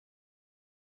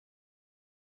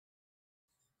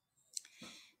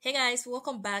Hey guys,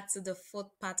 welcome back to the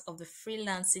fourth part of the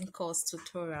freelancing course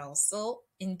tutorial. So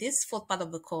in this fourth part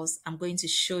of the course, I'm going to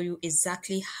show you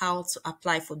exactly how to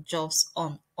apply for jobs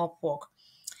on Upwork.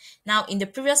 Now, in the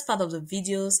previous part of the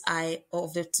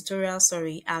tutorial,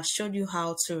 I've showed you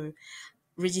how to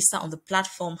register on the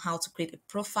platform, how to create a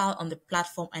profile on the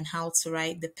platform, and how to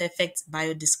write the perfect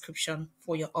bio description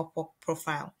for your Upwork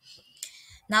profile.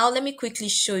 Now, let me quickly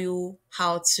show you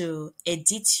how to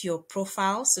edit your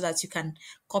profile so that you can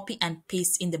copy and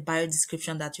paste in the bio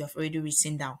description that you have already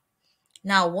written down.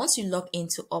 Now, once you log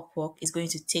into Upwork, it's going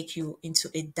to take you into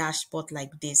a dashboard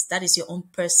like this. That is your own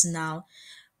personal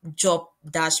job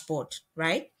dashboard,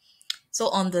 right? So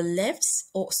on the left,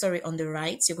 on the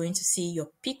right, you're going to see your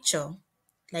picture,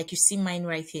 like you see mine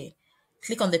right here.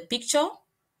 Click on the picture.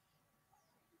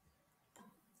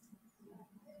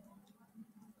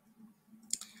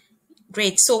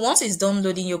 Great. So once it's done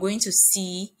loading, you're going to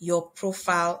see your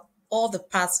profile, all the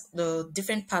parts, the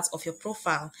different parts of your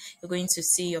profile. You're going to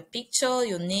see your picture,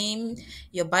 your name,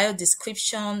 your bio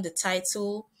description, the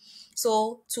title.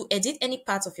 So to edit any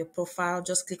part of your profile,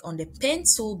 just click on the pen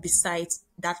tool beside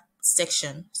that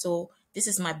section. So this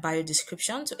is my bio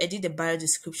description. To edit the bio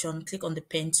description, click on the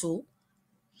pen tool.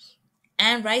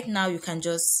 And right now you can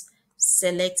just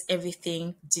select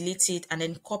everything, delete it, and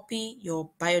then copy your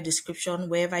bio description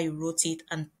wherever you wrote it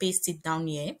and paste it down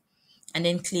here, and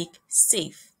then click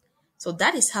save. So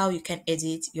that is how you can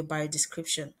edit your bio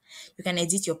description. You can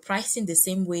edit your pricing the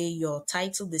same way, your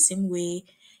title the same way.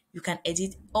 You can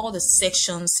edit all the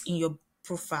sections in your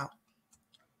profile.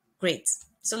 Great.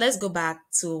 So let's go back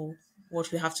to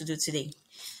what we have to do today.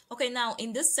 Okay, now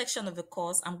in this section of the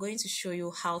course, I'm going to show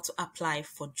you how to apply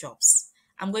for jobs.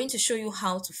 I'm going to show you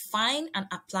how to find and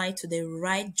apply to the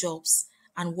right jobs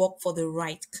and work for the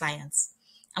right clients.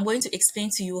 I'm going to explain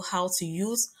to you how to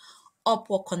use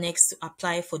Upwork Connects to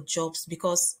apply for jobs,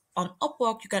 because on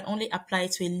Upwork, you can only apply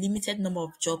to a limited number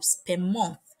of jobs per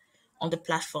month on the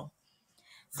platform.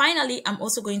 Finally, I'm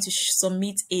also going to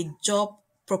submit a job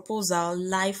proposal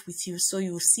live with you, so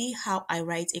you'll see how I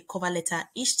write a cover letter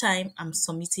each time I'm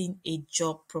submitting a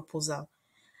job proposal.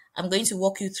 I'm going to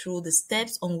walk you through the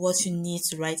steps on what you need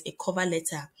to write a cover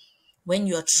letter when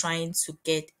you're trying to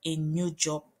get a new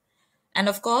job. And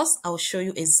of course, I'll show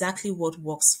you exactly what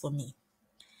works for me.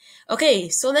 Okay,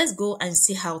 so let's go and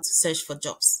see how to search for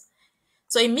jobs.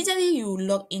 So immediately you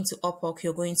log into Upwork,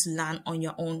 you're going to land on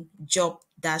your own job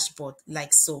dashboard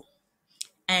like so.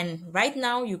 And right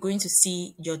now you're going to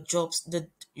see your jobs,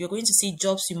 you're going to see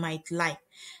jobs you might like.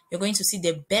 You're going to see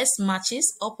the best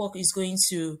matches. Upwork is going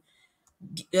to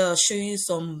show you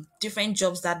some different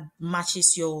jobs that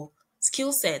matches your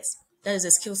skill sets. That is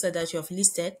a skill set that you have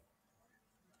listed.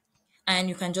 And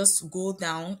you can just go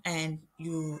down and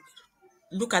you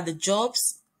look at the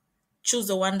jobs, choose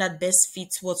the one that best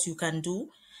fits what you can do,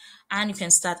 and you can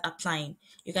start applying.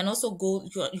 You can also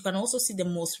you can also see the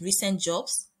most recent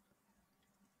jobs.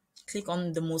 Click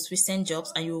on the most recent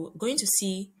jobs and you're going to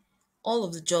see all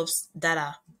of the jobs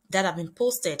that have been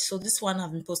posted. So this one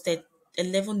have been posted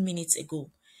 11 minutes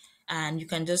ago, and you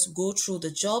can just go through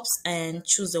the jobs and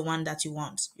choose the one that you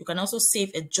want. You can also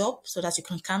save a job so that you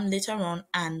can come later on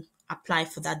and apply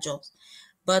for that job.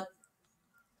 But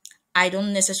I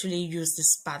don't necessarily use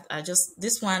this part.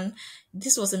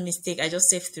 This was a mistake. I just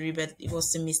saved three, but it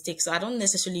was a mistake. So I don't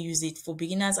necessarily use it. For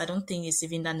beginners, I don't think it's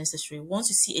even that necessary. Once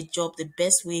you see a job, the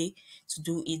best way to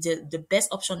do it, the best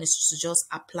option is to just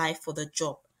apply for the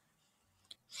job.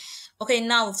 Okay,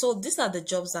 now, so these are the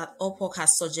jobs that Upwork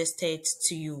has suggested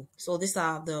to you. So these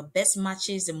are the best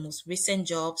matches, the most recent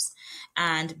jobs,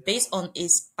 and based on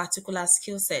its particular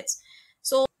skill set.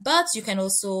 So, but you can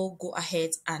also go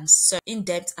ahead and search in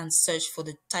depth and search for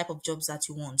the type of jobs that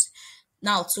you want.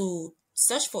 Now, to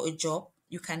search for a job,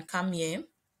 you can come here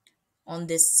on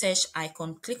the search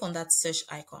icon, click on that search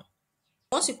icon.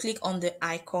 Once you click on the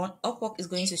icon, Upwork is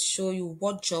going to show you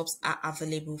what jobs are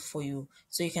available for you.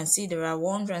 So you can see there are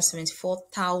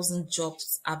 174,000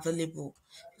 jobs available.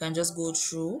 You can just go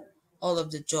through all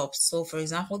of the jobs. So for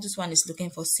example, this one is looking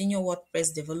for senior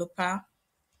WordPress developer,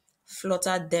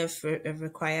 Flutter dev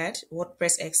required,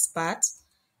 WordPress expert,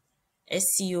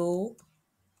 SEO.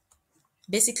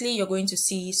 Basically, you're going to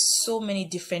see so many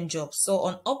different jobs. So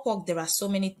on Upwork, there are so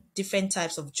many different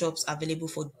types of jobs available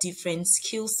for different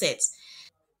skill sets.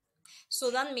 So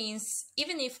that means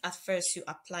even if at first you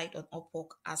applied on Upwork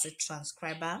as a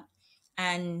transcriber,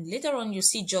 and later on you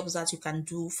see jobs that you can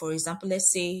do, for example, let's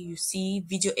say you see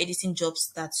video editing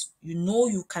jobs that you know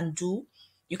you can do,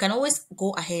 you can always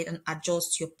go ahead and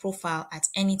adjust your profile at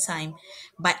any time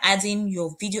by adding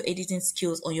your video editing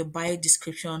skills or your bio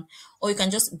description, or you can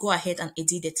just go ahead and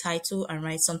edit the title and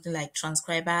write something like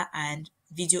transcriber and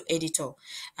video editor,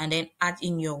 and then add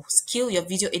in your skill, your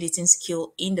video editing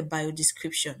skill in the bio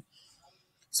description.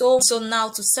 So now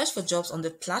to search for jobs on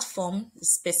the platform,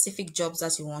 specific jobs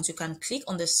that you want, you can click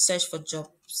on the search for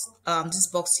jobs, this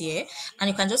box here, and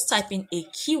you can just type in a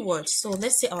keyword. So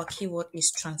let's say our keyword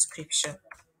is transcription.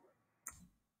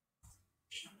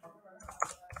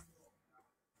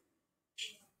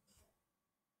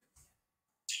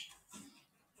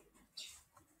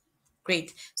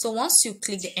 Great. So once you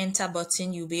click the enter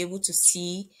button, you'll be able to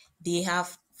see they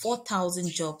have 4,000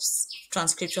 jobs,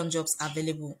 transcription jobs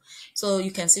available. So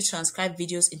you can see transcribe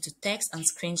videos into text and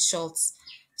screenshot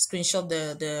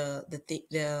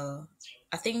the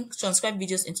I think transcribe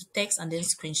videos into text and then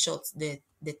screenshot the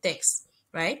text,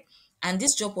 right? And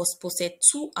this job was posted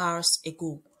 2 hours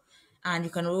ago, and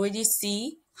you can already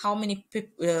see how many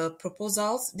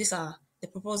proposals. These are the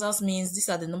proposals, means these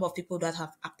are the number of people that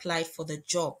have applied for the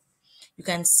job. You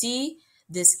can see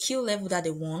the skill level that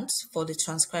they want for the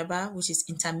transcriber, which is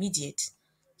intermediate.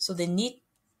 So they need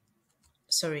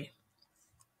someone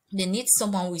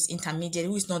who is intermediate,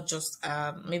 who is not just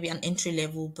maybe an entry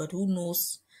level, but who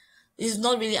knows, is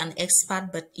not really an expert,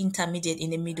 but intermediate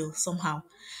in the middle somehow.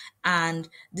 And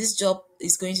this job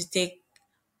is going to take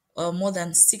more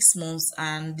than 6 months,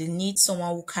 and they need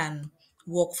someone who can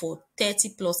work for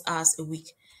 30 plus hours a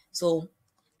week. So,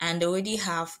 and they already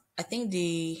have, I think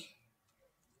they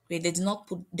did not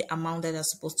put the amount that they're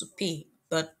supposed to pay,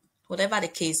 but whatever the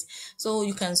case. So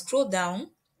you can scroll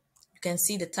down, you can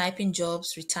see the typing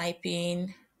jobs,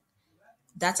 retyping,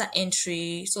 data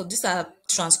entry. So these are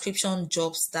transcription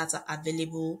jobs that are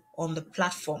available on the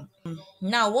platform.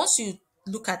 Now, once you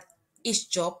look at each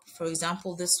job, for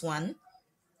example, this one,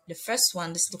 the first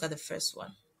one, let's look at the first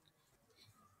one.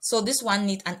 So this one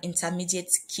needs an intermediate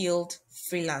skilled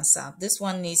freelancer. This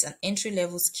one needs an entry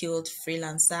level skilled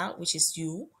freelancer, which is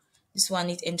you. This one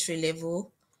needs entry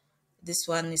level. This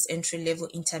one is entry level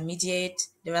intermediate.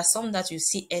 There are some that you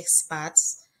see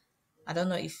experts. I don't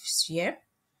know if it's here.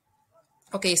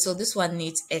 Okay, so this one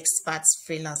needs experts,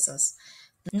 freelancers.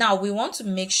 Now we want to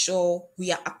make sure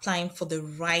we are applying for the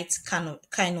right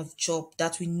kind of job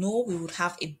that we know we would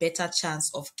have a better chance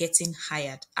of getting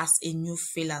hired as a new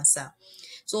freelancer.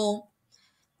 So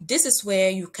this is where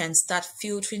you can start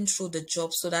filtering through the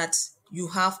jobs so that you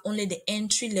have only the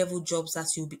entry level jobs that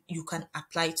you can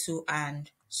apply to, and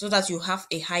so that you have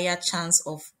a higher chance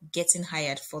of getting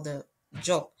hired for the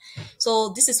job. So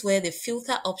this is where the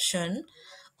filter option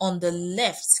on the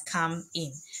left come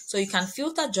in. So you can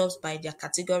filter jobs by their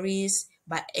categories,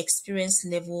 by experience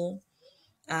level,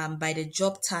 by the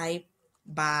job type,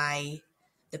 by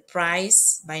the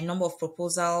price, by number of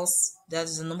proposals. That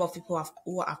is the number of people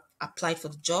who have applied for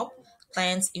the job,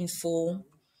 client's info,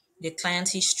 the client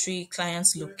history,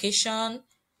 client's location,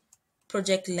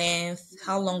 project length,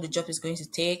 how long the job is going to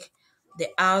take, the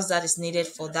hours that is needed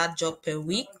for that job per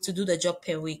week, to do the job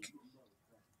per week.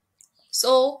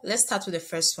 So let's start with the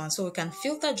first one. So we can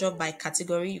filter job by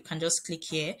category. You can just click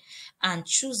here and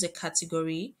choose the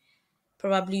category.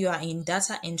 Probably you are in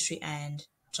data entry and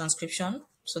transcription,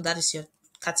 so that is your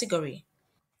category.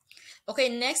 Okay,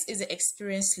 next is the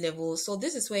experience level. So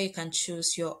this is where you can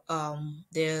choose your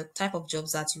the type of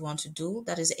jobs that you want to do.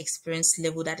 That is the experience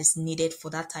level that is needed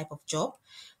for that type of job.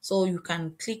 So you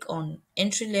can click on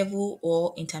entry level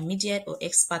or intermediate or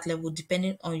expert level,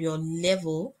 depending on your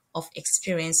level of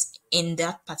experience in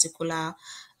that particular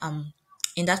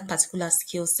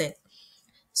skill set.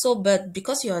 So, but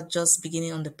because you are just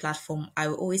beginning on the platform, I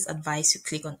will always advise you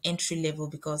click on entry level,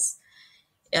 because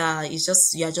you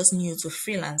are just new to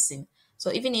freelancing.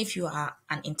 So even if you are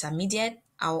an intermediate,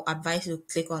 I'll advise you to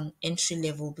click on entry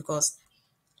level, because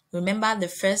remember,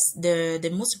 the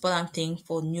most important thing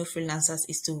for new freelancers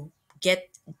is to get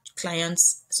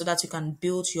clients so that you can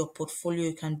build your portfolio,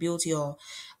 you can build your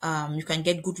you can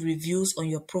get good reviews on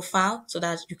your profile so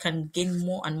that you can gain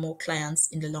more and more clients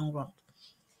in the long run.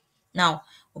 Now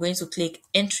we're going to click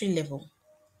entry level,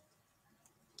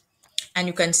 and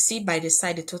you can see by the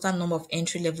side the total number of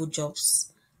entry level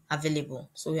jobs available.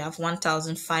 So we have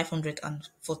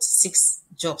 1,546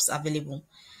 jobs available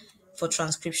for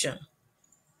transcription.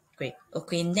 Great.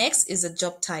 Okay, next is the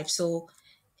job type. So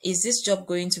is this job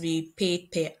going to be paid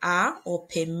per hour or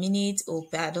per minute or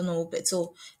per, I don't know. But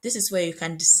so this is where you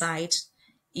can decide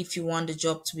if you want the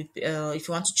job to be if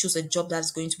you want to choose a job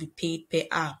that's going to be paid per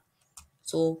hour.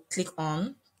 So click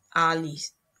on hourly.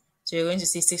 So you're going to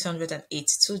see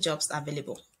 682 jobs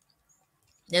available.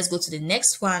 Let's go to the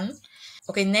next one.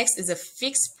 Okay, next is a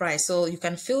fixed price. So you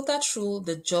can filter through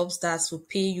the jobs that will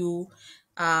pay you,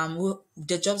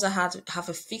 the jobs that have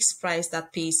a fixed price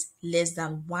that pays less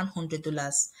than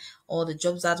 $100, or the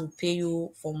jobs that will pay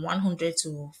you from $100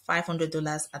 to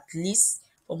 $500, at least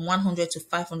from $100 to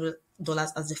 $500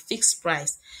 as a fixed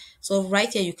price. So right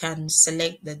here you can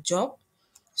select the job.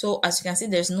 So as you can see,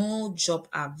 there's no job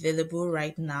available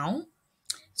right now.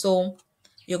 So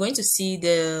you're going to see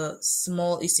the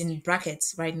small, it's in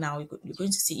brackets right now. You're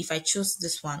going to see if I choose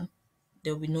this one,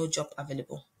 there will be no job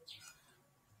available.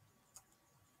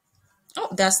 Oh,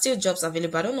 there are still jobs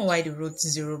available. I don't know why they wrote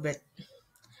zero, but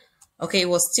okay, it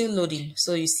was still loading.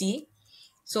 So you see,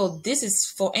 so this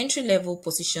is for entry level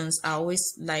positions. I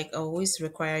always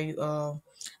require you, I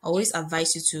always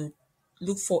advise you to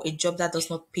look for a job that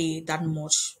does not pay that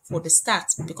much for the start,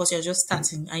 because you're just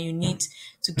starting and you need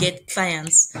to get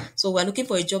clients. So we're looking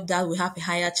for a job that will have a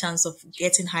higher chance of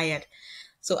getting hired.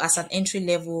 So as an entry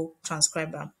level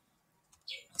transcriber.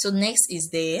 So next is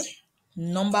the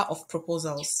number of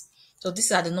proposals. So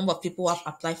these are the number of people who have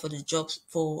applied for the job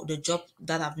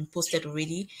that have been posted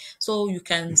already. So you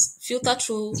can filter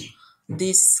through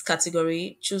this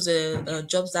category, choose a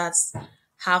jobs that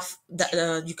have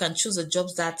that you can choose the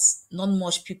jobs that not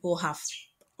much people have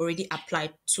already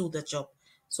applied to the job.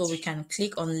 So we can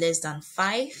click on less than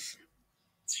five,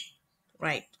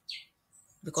 right?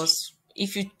 Because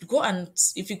if you go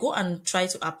and try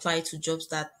to apply to jobs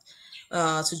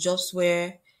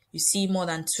where you see more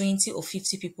than 20 or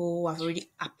 50 people who have already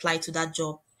applied to that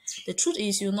job, the truth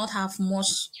is you will not have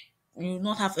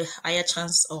a higher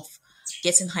chance of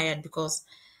getting hired, because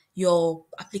your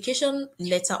application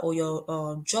letter or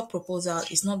your job proposal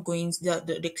is not going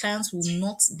the clients will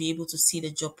not be able to see the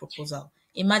job proposal.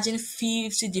 Imagine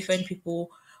 50 different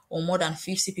people or more than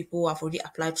 50 people who have already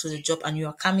applied to the job, and you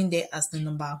are coming there as the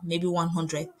number maybe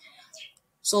 100.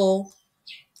 So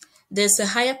there's a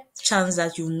higher chance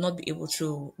that you will not be able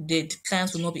to the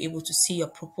clients will not be able to see your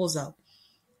proposal.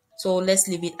 So let's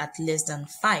leave it at less than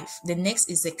five. The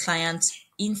next is the client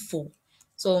info.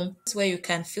 So it's where you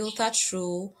can filter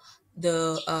through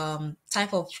the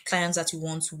type of clients that you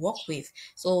want to work with.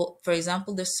 So for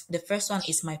example, the first one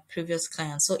is my previous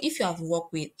client. So if you have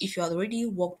already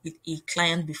worked with a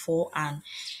client before and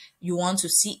you want to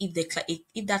see if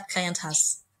if that client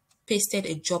has pasted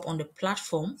a job on the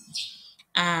platform,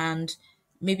 and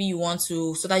maybe you want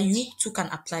to so that you too can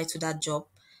apply to that job,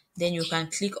 then you can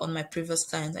click on my previous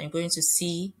client and you're going to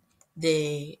see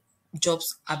the jobs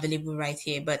available right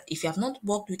here. But if you have not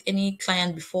worked with any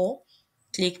client before,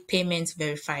 click payment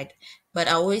verified. But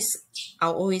I always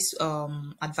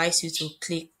advise you to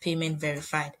click payment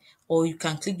verified, or you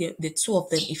can click the two of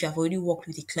them if you have already worked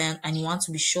with the client and you want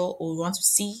to be sure, or you want to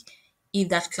see if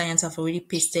that client have already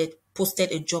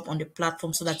posted a job on the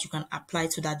platform so that you can apply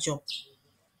to that job.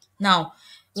 Now,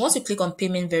 once you click on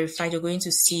payment verified, you're going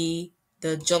to see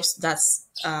the jobs that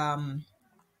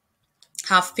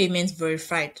have payment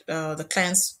verified. The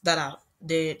clients that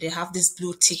they have this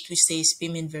blue tick which says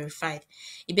payment verified.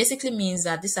 It basically means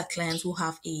that these are clients who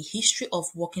have a history of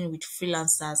working with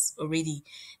freelancers already.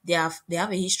 They have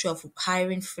a history of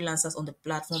hiring freelancers on the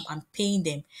platform and paying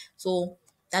them. So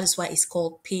that is why it's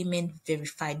called payment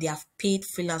verified. They have paid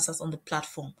freelancers on the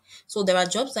platform. So there are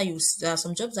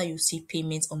some jobs that you see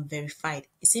payments on verified.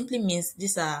 It simply means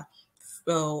these are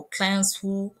clients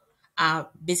who are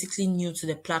basically new to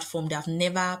the platform. They have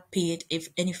never paid if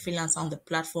any freelancer on the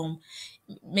platform.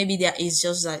 Maybe there is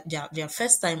just that their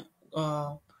first time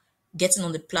getting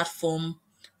on the platform,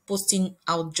 posting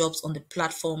out jobs on the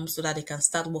platform so that they can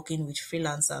start working with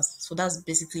freelancers. So that's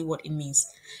basically what it means.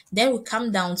 Then we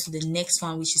come down to the next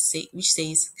one, which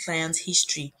says client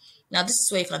history. Now this is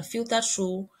where you can filter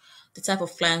through the type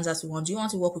of clients that you want. Do you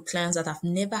want to work with clients that have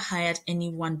never hired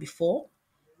anyone before?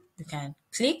 You can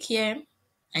click here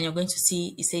and you're going to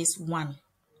see it says one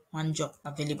job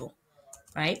available,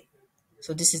 right?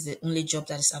 So this is the only job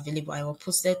that is available. I was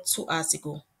posted 2 hours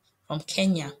ago from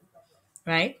Kenya,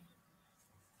 right?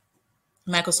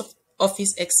 Microsoft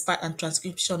Office expert and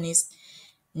transcriptionist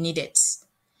needed.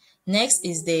 Next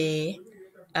is the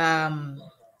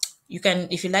you can,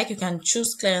 if you like, you can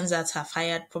choose clients that have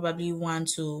hired probably one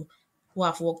to who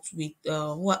have worked with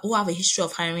who have a history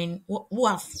of hiring who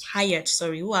have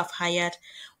hired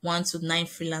 1 to 9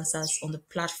 freelancers on the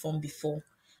platform before,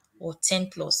 or 10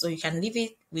 plus. So you can leave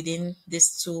it within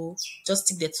these two, just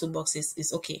tick the two boxes,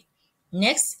 it's okay.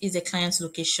 Next is the client's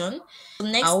location. So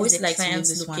next I always like to leave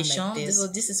this location. Like this. So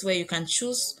this is where you can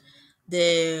choose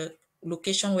the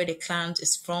location where the client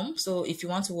is from. So if you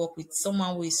want to work with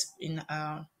someone who is in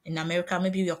America,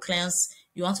 maybe your clients,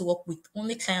 you want to work with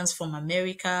only clients from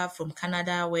America, from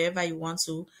Canada, wherever you want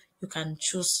to, you can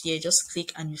choose here, just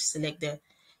click and you select the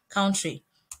country.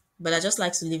 But I just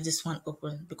like to leave this one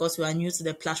open because we are new to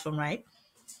the platform, right?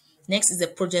 Next is the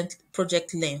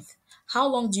project length. How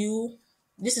long do you,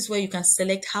 this is where you can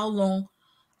select how long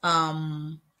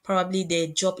probably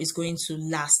the job is going to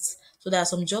last. So there are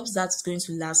some jobs that's going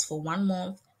to last for 1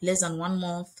 month, less than 1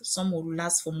 month. Some will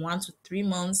last from 1 to 3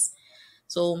 months.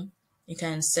 So you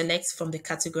can select from the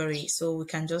category. So we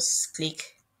can just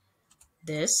click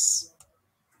this.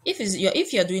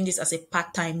 If you're doing this as a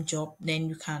part-time job, then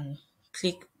you can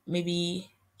click maybe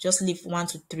just leave 1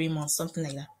 to 3 months, something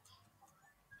like that.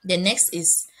 The next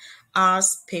is hours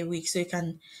per week. So you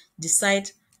can decide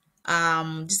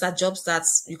these are jobs that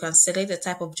you can select the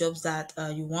type of jobs that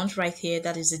you want right here.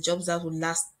 That is the jobs that will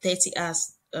last 30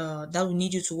 hours, that will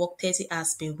need you to work 30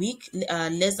 hours per week,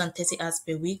 less than 30 hours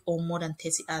per week, or more than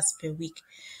 30 hours per week.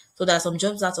 So there are some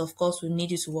jobs that of course will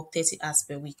need you to work 30 hours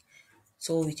per week.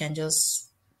 So we can just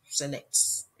select,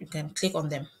 you can click on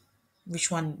them.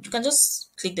 Which one? You can just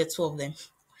click the two of them.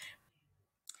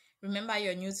 Remember,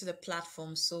 you're new to the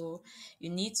platform, so you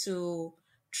need to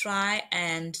try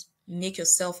and make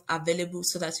yourself available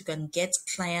so that you can get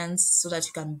clients, so that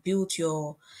you can build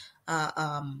your uh,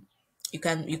 um you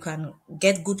can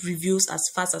get good reviews as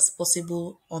fast as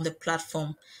possible on the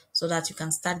platform, so that you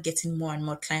can start getting more and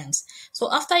more clients.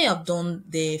 So after you have done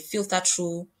the filter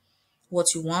through what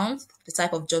you want, the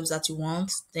type of jobs that you want,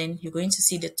 then you're going to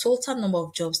see the total number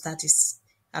of jobs that is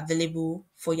available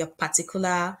for your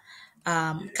particular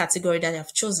category that you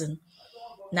have chosen.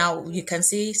 Now you can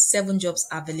see 7 jobs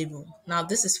available. Now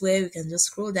this is where you can just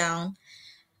scroll down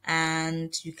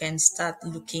and you can start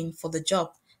looking for the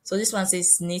job. So this one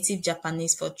says native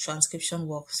Japanese for transcription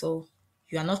work. So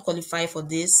you are not qualified for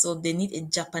this, so they need a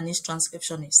Japanese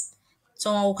transcriptionist,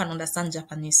 someone who can understand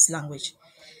Japanese language.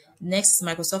 Next,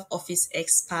 Microsoft Office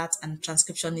expert and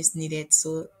transcription is needed.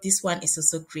 So this one is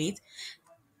also great.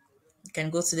 You can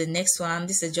go to the next one.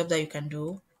 This is a job that you can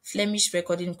do. Flemish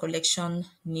recording collection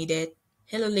needed.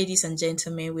 Hello, ladies and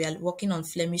gentlemen. We are working on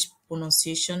Flemish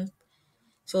pronunciation.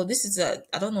 So this is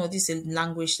I don't know, this is a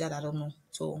language that I don't know.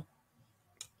 So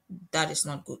that is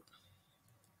not good.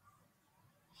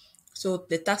 So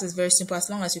the task is very simple. As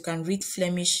long as you can read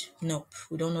Flemish, nope,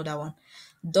 we don't know that one.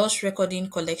 Dutch recording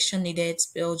collection needed.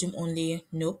 Belgium only,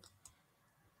 nope.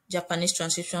 Japanese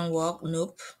transcription work,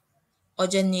 nope.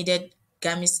 Urgent needed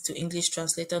Gamis to English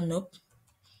translator, nope.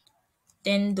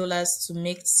 $10 to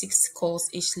make 6 calls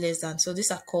each less than. So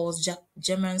these are calls,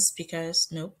 German speakers,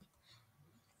 nope.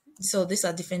 So these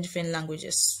are different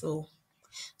languages.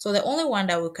 So the only one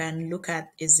that we can look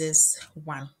at is this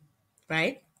one,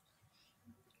 right?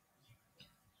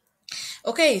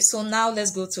 Okay, so now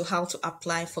let's go to how to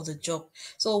apply for the job.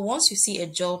 So once you see a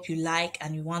job you like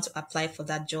and you want to apply for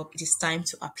that job, it is time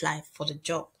to apply for the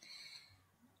job.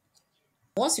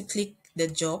 Once you click the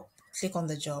job, click on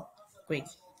the job, great.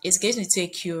 It's going to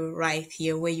take you right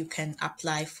here where you can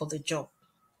apply for the job.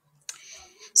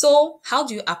 So how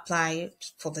do you apply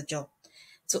for the job?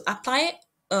 To apply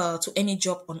to any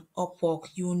job on Upwork,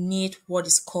 you need what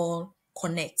is called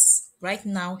connects. Right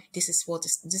now, these are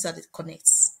the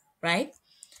connects, right?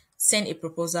 Send a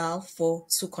proposal for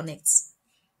 2 connects.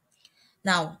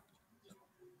 Now,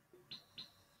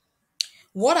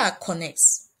 what are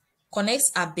connects?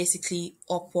 Connects are basically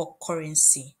Upwork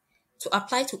currency. To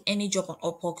apply to any job on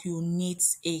Upwork, you need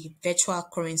a virtual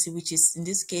currency, which is in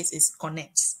this case is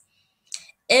connects.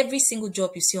 Every single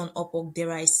job you see on Upwork,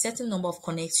 there are a certain number of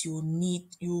connects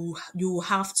you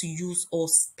have to use or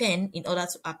spend in order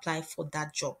to apply for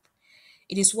that job.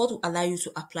 It is what will allow you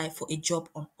to apply for a job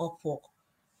on Upwork.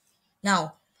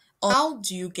 Now, how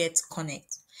do you get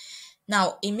connect?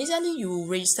 Now, immediately you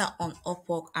register on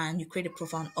Upwork and you create a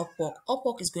profile on Upwork.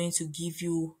 Upwork is going to give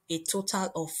you a total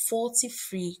of 40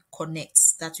 free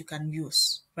connects that you can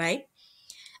use, right?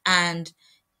 And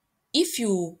if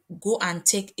you go and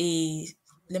take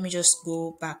let me just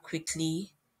go back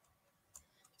quickly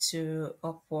to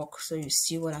Upwork so you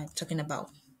see what I'm talking about.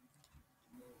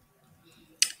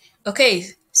 Okay,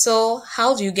 so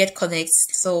how do you get connects?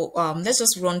 So let's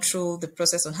just run through the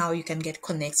process on how you can get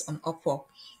connects on Upwork.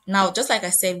 Now, just like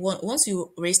I said, once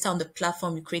you register on the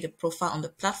platform, you create a profile on the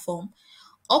platform,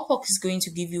 Upwork is going to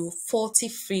give you 40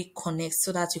 free connects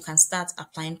so that you can start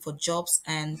applying for jobs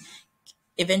and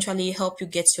eventually help you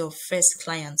get your first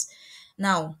clients.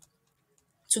 Now,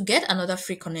 to get another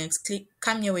free connect,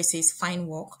 come here where it says find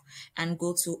work and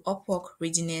go to Upwork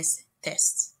readiness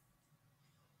test.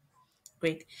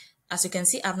 Great. As you can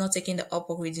see, I've not taken the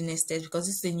Upwork readiness test because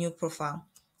this is a new profile.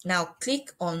 Now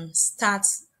click on start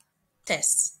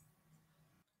test.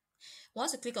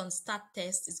 Once you click on start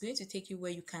test, it's going to take you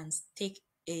where you can take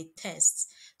a test.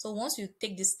 So once you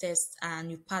take this test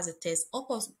and you pass the test,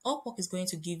 Upwork is going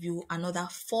to give you another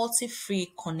 40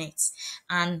 free connects.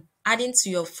 And adding to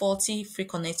your 40 free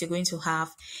connects, you're going to have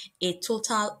a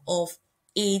total of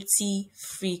 80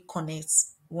 free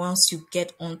connects once you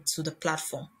get onto the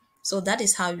platform. So that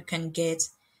is how you can get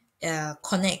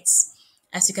connects.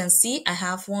 As you can see, I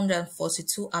have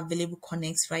 142 available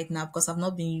connects right now because I've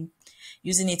not been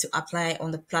using it to apply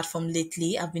on the platform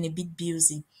lately. I've been a bit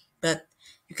busy, but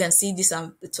you can see this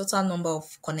the total number of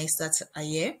connects that are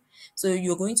here. So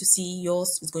you're going to see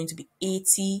yours is going to be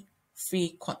 80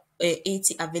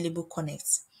 80 available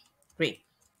connects. Great.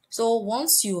 So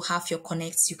once you have your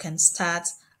connects, you can start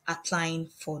applying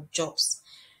for jobs.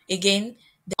 Again,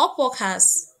 the Upwork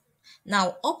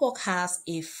has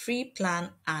a free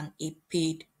plan and a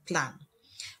paid plan.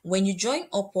 When you join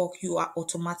Upwork, you are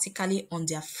automatically on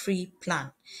their free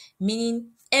plan,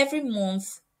 meaning every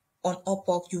month on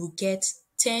Upwork, you will get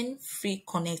 10 free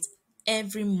connects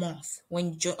every month.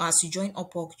 As you join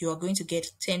Upwork, you are going to get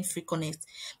 10 free connects.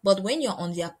 But when you're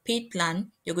on their paid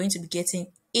plan, you're going to be getting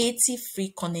 80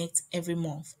 free connects every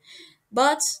month.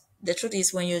 But the truth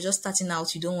is, when you're just starting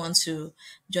out, you don't want to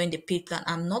join the paid plan.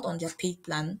 I'm not on their paid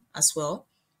plan as well.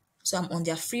 So I'm on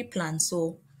their free plan.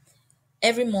 So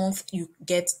every month you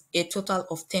get a total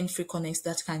of 10 free connects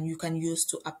that you can use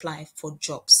to apply for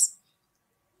jobs.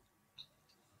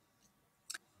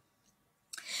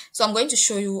 So I'm going to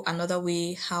show you another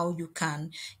way how you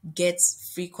can get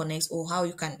free connects or how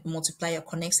you can multiply your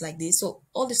connects like this. So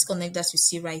all these connects that you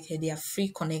see right here, they are free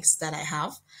connects that I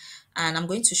have. And I'm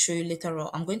going to show you later on.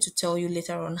 I'm going to tell you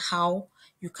later on how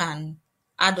you can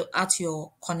add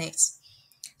your connects.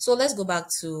 So let's go back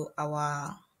to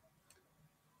our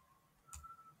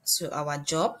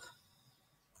job.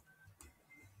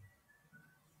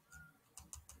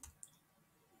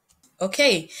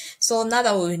 Okay, so now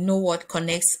that we know what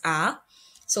connects are,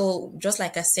 so just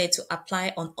like I said, to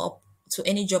apply to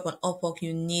any job on Upwork,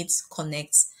 you need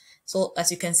connects. So as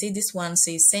you can see, this one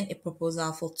says send a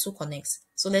proposal for 2 connects.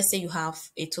 So let's say you have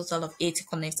a total of 80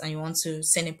 connects and you want to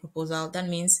send a proposal. That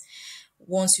means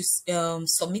once you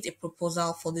submit a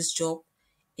proposal for this job,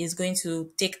 it's going to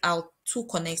take out 2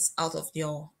 connects out of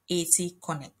your 80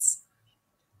 connects.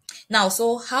 Now,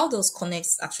 so how does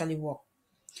connects actually work?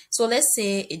 So let's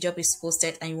say a job is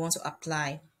posted and you want to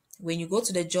apply. When you go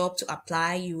to the job to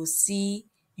apply, you will see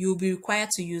you'll be required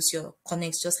to use your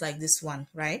connects just like this one,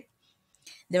 right?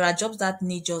 There are jobs that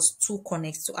need just 2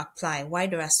 connects to apply, while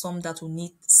there are some that will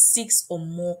need 6 or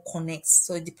more connects.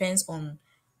 So it depends on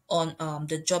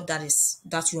the job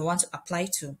that you want to apply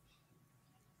to.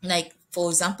 Like for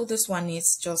example, this one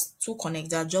needs just 2 connects.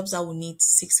 There are jobs that will need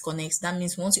 6 connects. That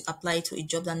means once you apply to a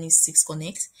job that needs 6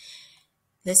 connects,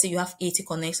 let's say you have 80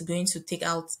 connects, you're going to take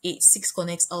out 6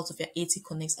 connects out of your 80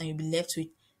 connects and you'll be left with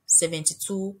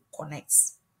 72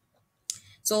 connects.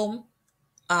 So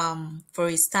for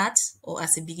a start or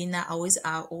as a beginner, I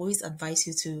always advise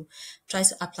you to try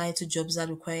to apply to jobs that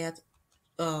require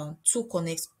 2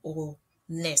 connects or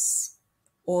less,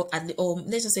 or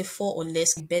let's just say 4 or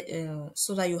less,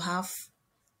 so that you have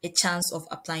a chance of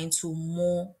applying to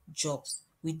more jobs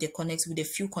with the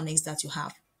few connects that you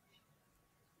have.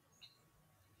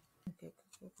 Okay.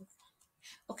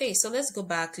 Okay, so let's go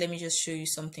back. Let me just show you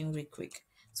something real quick.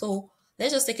 So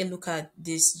let's just take a look at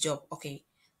this job. Okay,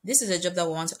 this is a job that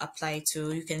we want to apply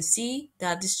to. You can see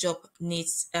that this job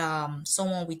needs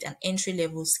someone with an entry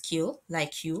level skill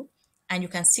like you, and you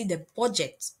can see the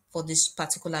budget for this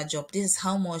particular job. This is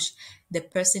how much the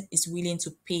person is willing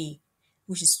to pay,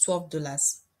 which is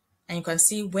 $12. And you can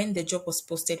see when the job was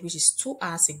posted, which is 2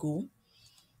 hours ago,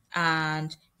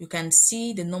 and you can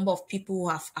see the number of people who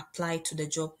have applied to the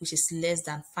job, which is less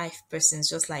than 5 persons.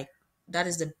 Just like that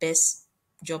is the best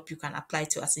job you can apply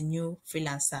to as a new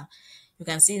freelancer. You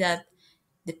can see that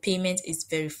the payment is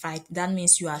verified. That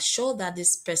means you are sure that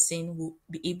this person will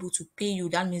be able to pay you.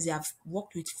 That means they have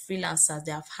worked with freelancers,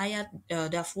 they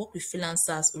have worked with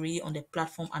freelancers already on the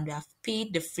platform, and they have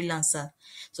paid the freelancer.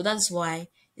 So that's why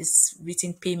it's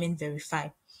written payment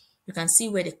verified. You can see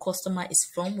where the customer is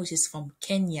from, which is from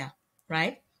Kenya,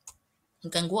 right? You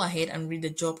can go ahead and read the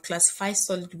job. Classify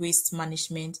solid waste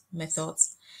management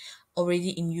methods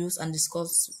already in use and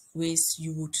discuss ways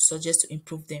you would suggest to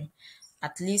improve them.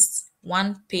 At least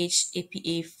 1-page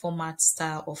APA format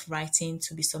style of writing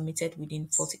to be submitted within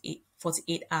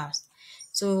 48 hours.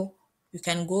 So you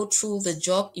can go through the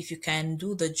job. If you can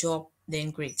do the job,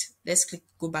 then great. Let's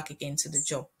go back again to the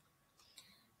job.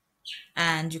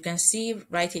 And you can see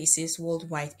right here it says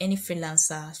worldwide. Any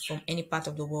freelancer from any part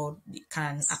of the world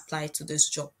can apply to this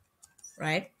job,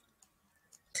 right?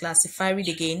 Classify, read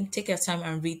again, take your time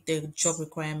and read the job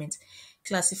requirements.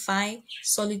 Classify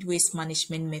solid waste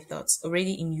management methods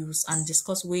already in use and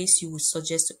discuss ways you would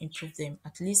suggest to improve them.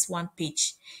 At least one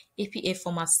page APA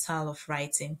format style of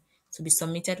writing to be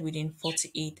submitted within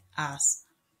 48 hours.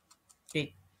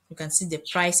 Great. You can see the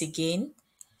price again.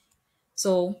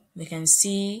 So we can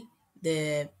see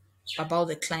the about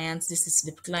the clients. This is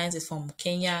the client is from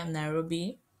Kenya,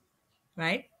 Nairobi,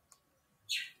 right?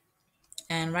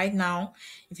 And right now,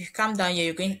 if you come down here,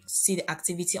 you're going to see the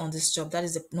activity on this job. That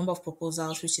is the number of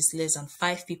proposals, which is less than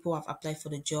 5 people have applied for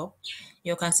the job.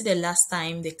 You can see the last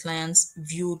time the clients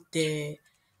viewed the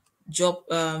job,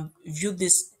 viewed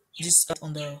this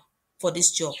on the for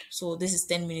this job. So this is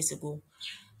 10 minutes ago.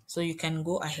 So you can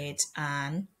go ahead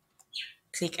and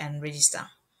click and register.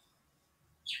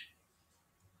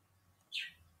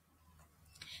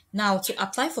 Now to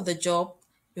apply for the job,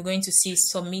 you're going to see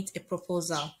submit a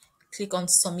proposal. Click on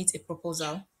submit a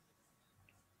proposal.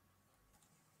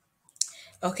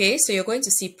 Okay, so you're going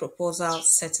to see proposal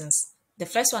settings. The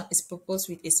first one is proposed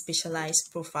with a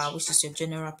specialized profile, which is your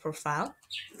general profile,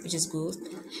 which is good.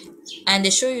 And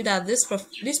they show you that this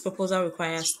proposal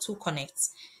requires 2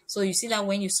 connects. So you see that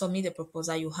when you submit the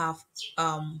proposal, you have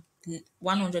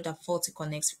 140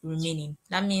 connects remaining.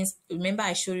 That means, remember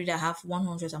I showed you that I have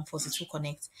 142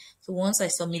 connects. So once I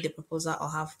submit the proposal, I'll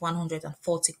have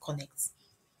 140 connects.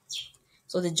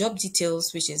 So the job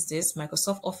details, which is this,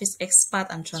 Microsoft Office expert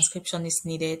and transcription is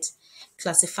needed,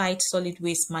 classified solid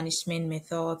waste management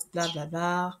method, blah, blah,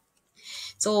 blah.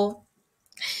 So,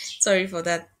 sorry for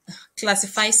that.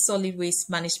 Classify solid waste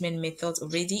management methods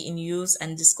already in use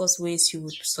and discuss ways you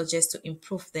would suggest to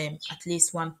improve them. At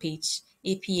least one page,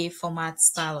 APA format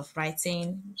style of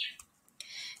writing.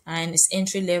 And it's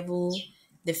entry level.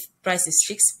 The price is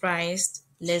fixed priced,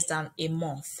 less than a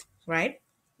month, right?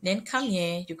 Then come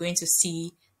here, you're going to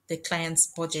see the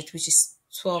client's budget, which is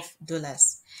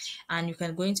 $12. And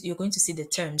you're going to see the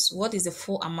terms. What is the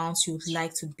full amount you would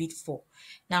like to bid for?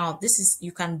 Now, this is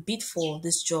you can bid for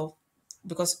this job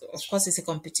because of course it's a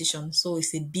competition. So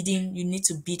it's a bidding, you need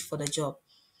to bid for the job.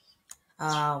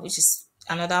 Which is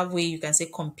another way you can say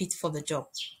compete for the job.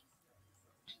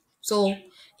 So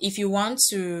if you want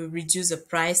to reduce the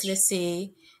price, let's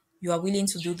say you are willing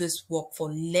to do this work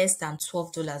for less than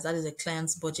 $12, that is the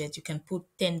client's budget, you can put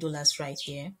 $10 right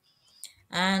here.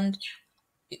 And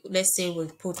let's say we'll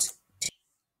put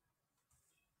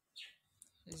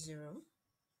 0.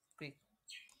 Great.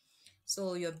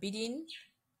 So you're bidding.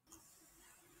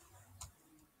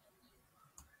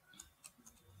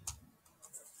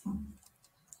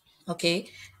 Okay.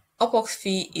 Upwork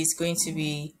fee is going to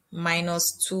be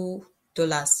minus $2.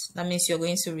 That means you're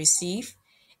going to receive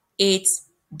 $8.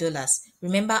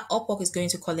 Remember, Upwork is going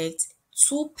to collect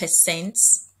 2%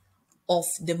 of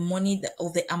the money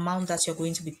of the amount that you're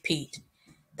going to be paid.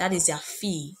 That is their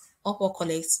fee. Upwork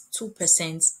collects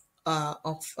 2%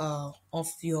 of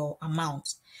your amount.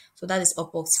 So that is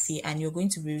Upwork's fee, and you're going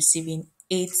to be receiving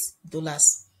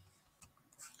 $8.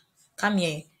 Come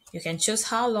here. You can choose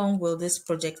how long will this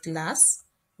project last.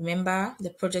 Remember,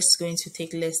 the project is going to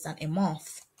take less than a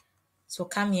month. So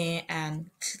come here and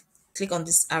click on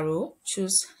this arrow,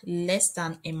 choose less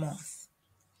than a month.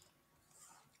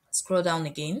 Scroll down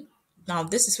again. Now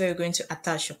this is where you're going to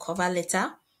attach your cover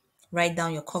letter. Write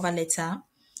down your cover letter.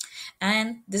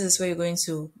 And this is where you're going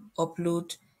to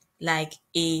upload like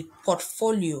a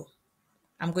portfolio.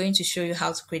 I'm going to show you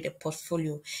how to create a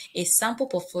portfolio. A sample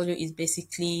portfolio is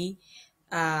basically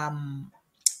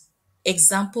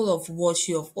example of what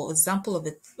you have, or example of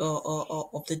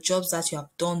the jobs that you have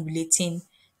done relating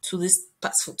to this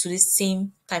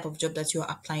same type of job that you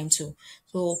are applying to.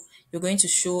 So you're going to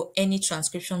show any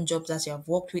transcription jobs that you have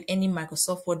worked with, any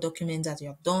Microsoft Word document that you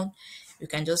have done. You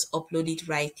can just upload it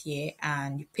right here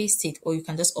and you paste it, or you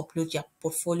can just upload your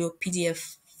portfolio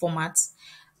PDF format,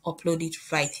 upload it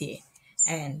right here,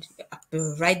 and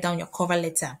write down your cover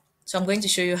letter. So I'm going to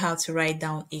show you how to write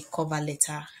down a cover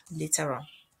letter later on.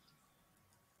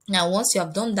 Now, once you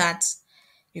have done that,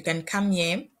 you can come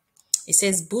here. It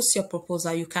says boost your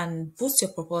proposal. You can boost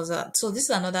your proposal. So this is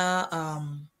another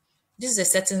this is the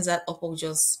settings that Upwork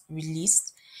just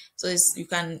released. So you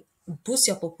can boost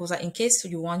your proposal in case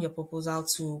you want your proposal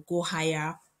to go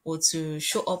higher, or to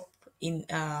show up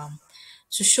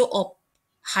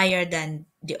higher than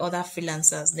the other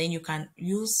freelancers. Then you can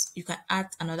add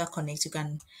another connect. You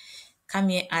can come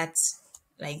here at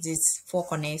like this 4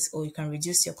 connects, or you can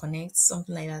reduce your connects,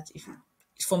 something like that, if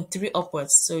from 3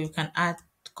 upwards. So you can add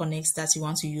connects that you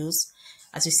want to use.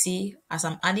 As you see, as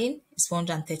I'm adding, it's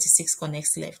 136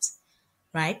 connects left,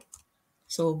 right?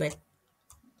 So, but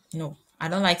no, I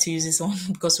don't like to use this one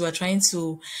because we are trying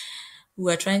to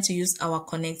use our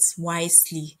connects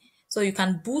wisely. So you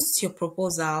can boost your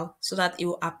proposal so that it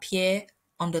will appear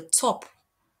on the top,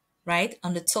 right?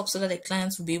 On the top, so that the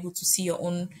clients will be able to see your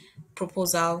own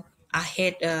proposal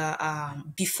ahead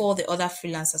before the other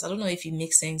freelancers. I don't know if it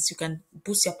makes sense. You can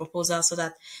boost your proposal so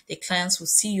that the clients will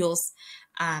see yours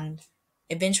and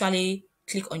eventually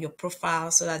click on your profile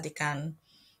so that they can,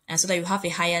 and so that you have a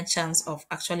higher chance of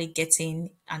actually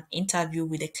getting an interview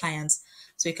with the clients.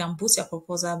 So you can boost your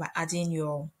proposal by adding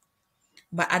your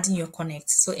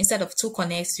connects. So instead of two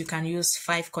connects, you can use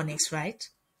five connects, right?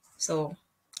 So,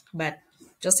 but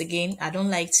just again, I don't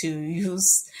like to,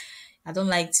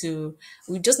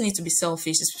 we just need to be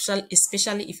selfish,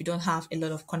 especially if you don't have a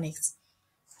lot of connects.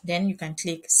 Then you can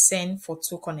click send for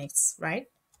two connects, right?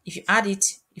 If you add it,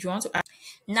 if you want to add.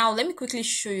 Now, let me quickly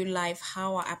show you live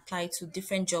how I apply to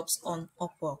different jobs on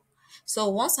Upwork. So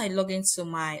once I log into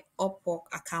my Upwork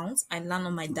account, I land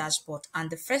on my dashboard, and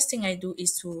the first thing I do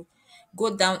is to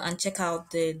go down and check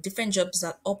out the different jobs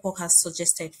that Upwork has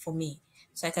suggested for me.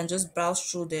 So I can just browse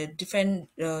through the different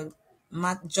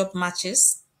job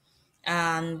matches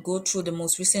and go through the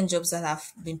most recent jobs that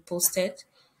have been posted.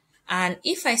 And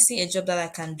if I see a job that I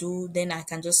can do, then I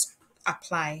can just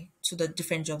apply to the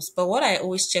different jobs. But what I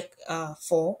always check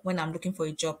for when I'm looking for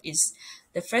a job is,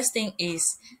 the first thing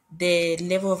is the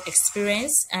level of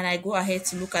experience, and I go ahead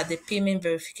to look at the payment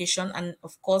verification, and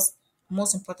of course,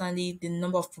 most importantly, the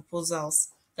number of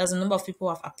proposals. There's a number of people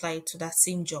who have applied to that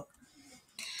same job.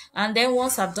 And then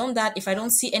once I've done that, if I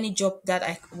don't see any job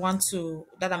that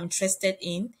that I'm interested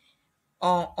in,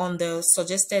 or on the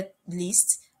suggested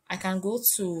list, I can go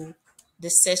to the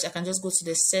search. I can just go to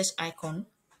the search icon,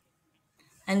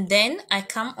 and then I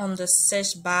come on the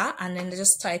search bar and then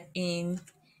just type in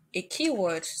a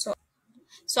keyword. So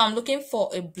I'm looking for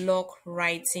a blog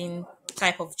writing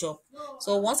type of job.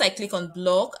 So once I click on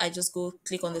blog, I just go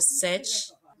click on the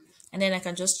search, and then I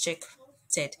can just check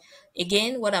it.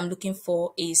 Again, what I'm looking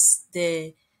for is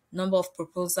the number of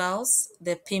proposals,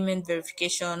 the payment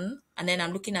verification, and then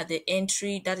I'm looking at the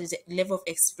entry, that is the level of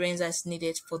experience that's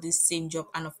needed for this same job,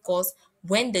 and of course,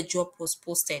 when the job was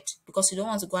posted, because you don't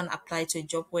want to go and apply to a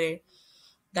job where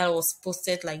that was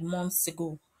posted like months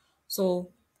ago. So,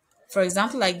 for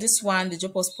example, like this one, the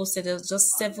job was posted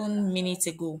just 7 minutes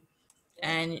ago,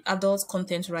 and adult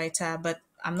content writer, but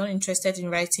I'm not interested in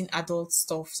writing adult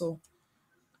stuff. So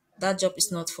that job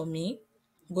is not for me.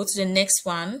 Go to the next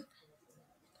one,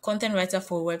 content writer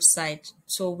for a website.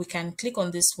 So we can click on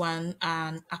this one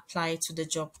and apply to the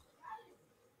job.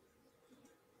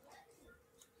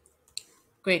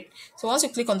 Great. So once you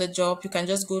click on the job, you can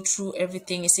just go through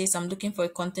everything. It says I'm looking for a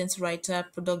content writer,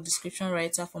 product description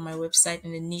writer for my website,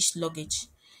 and a niche luggage.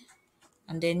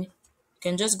 And then you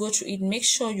can just go through it. Make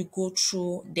sure you go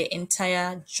through the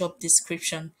entire job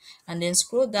description, and then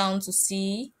scroll down to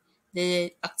see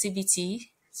the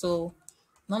activity. So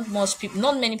not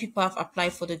many people have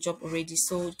applied for the job already.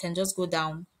 So you can just go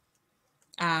down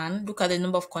and look at the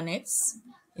number of connects.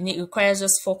 And it requires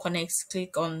just 4 connects.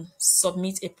 Click on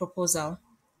submit a proposal.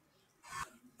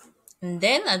 And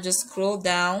then I just scroll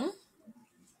down,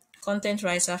 content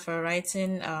writer for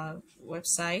writing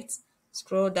website.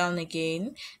 Scroll down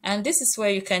again, and this is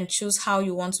where you can choose how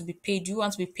you want to be paid. You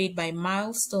want to be paid by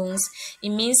milestones.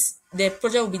 It means the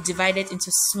project will be divided into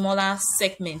smaller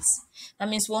segments. That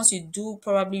means once you do,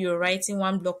 probably you're writing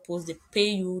one blog post, they pay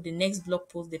you, the next blog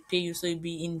post they pay you, so it'll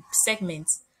be in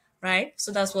segments, right?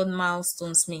 So that's what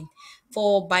milestones mean.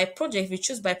 For by project, if you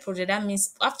choose by project, that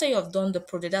means after you have done the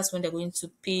project, that's when they're going to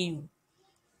pay you.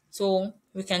 So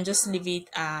we can just leave it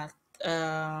at,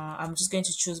 I'm just going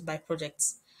to choose by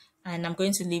projects, and I'm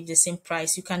going to leave the same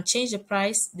price. You can change the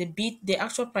price. The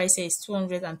actual price here is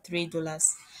 $203.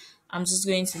 I'm just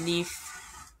going to leave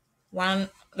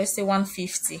let's say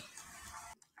 150.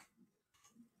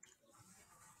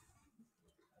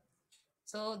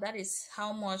 So that is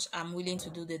how much I'm willing to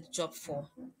do the job for.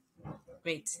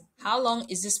 Great. How long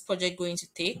is this project going to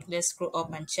take? Let's scroll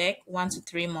up and check. 1 to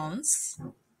 3 months.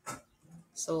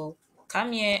 So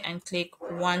come here and click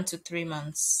 1 to 3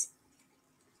 months.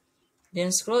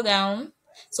 Then scroll down.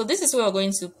 So this is where we're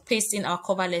going to paste in our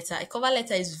cover letter. A cover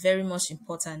letter is very much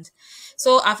important.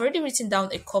 So I've already written down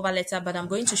a cover letter, but I'm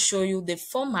going to show you the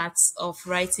formats of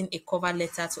writing a cover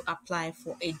letter to apply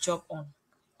for a job on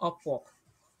Upwork.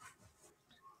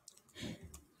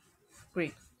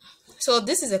 Great. So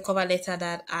this is a cover letter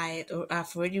that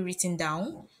I've already written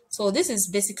down. So this is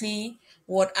basically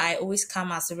what I always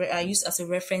I use as a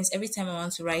reference every time I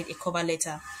want to write a cover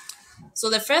letter.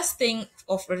 So the first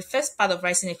part of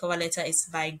writing a cover letter is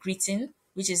by greeting,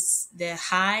 which is the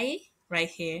hi right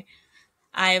here.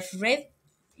 I've read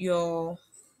your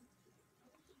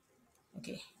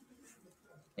okay.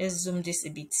 Let's zoom this a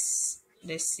bit.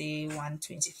 Let's say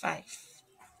 125.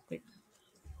 Great.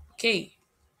 Okay.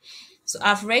 So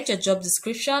I've read your job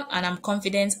description and I'm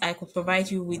confident I could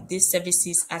provide you with these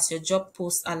services as your job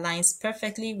post aligns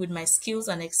perfectly with my skills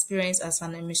and experience as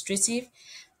an administrative,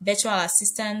 virtual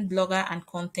assistant, blogger, and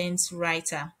content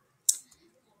writer.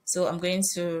 So I'm going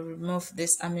to remove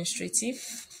this administrative.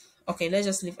 Okay, let's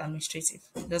just leave administrative.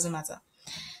 It doesn't matter.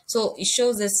 So it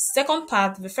shows the second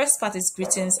part. The first part is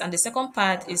greetings, and the second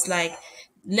part is like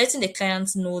letting the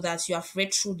clients know that you have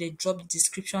read through the job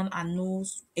description and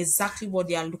knows exactly what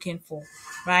they are looking for,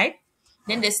 right?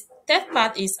 Then the third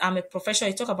part is I'm a professional.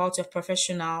 You talk about your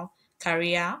professional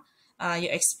career,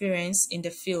 your experience in the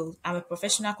field. I'm a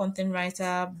professional content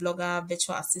writer, blogger,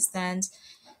 virtual assistant,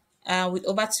 with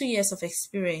over 2 years of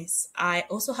experience. I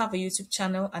also have a YouTube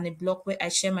channel and a blog where I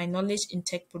share my knowledge in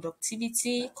tech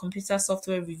productivity, computer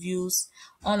software reviews,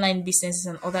 online businesses,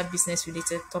 and other business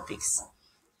related topics.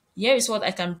 Here is what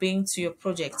I can bring to your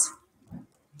project.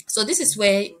 So, this is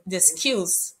where the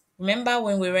skills. Remember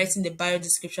when we're writing the bio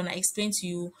description, I explained to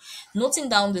you, noting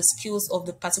down the skills of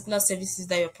the particular services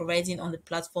that you're providing on the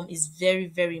platform is very,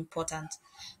 very important.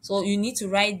 So, you need to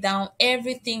write down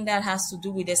everything that has to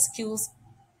do with the skills.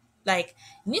 Like,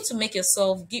 you need to make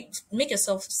yourself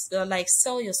like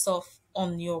sell yourself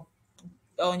on your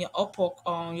upwork,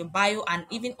 on your bio, and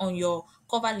even on your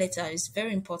cover letter is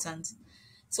very important.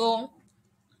 So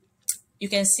you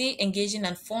can see engaging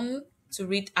and fun to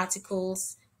read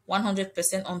articles, 100%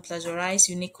 unplagiarized,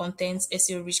 unique content,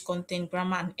 SEO rich content,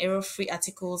 grammar and error free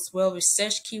articles, well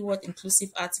researched, keyword inclusive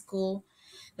article.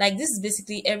 Like, this is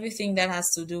basically everything that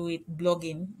has to do with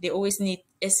blogging. They always need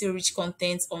SEO rich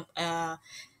content on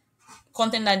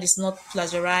content that is not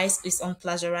plagiarized, is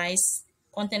unplagiarized,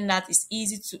 content that is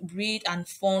easy to read and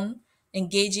fun,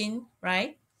 engaging,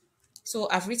 right? So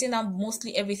I've written down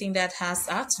mostly everything that has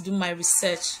I have to do my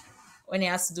research when it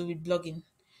has to do with blogging.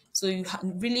 So you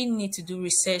really need to do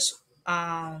research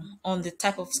on the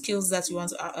type of skills that you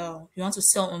want to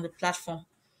sell on the platform.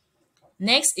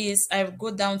 Next is I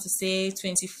go down to say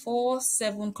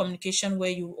 24/7 communication, where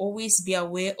you always be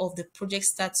aware of the project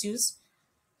status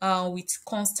with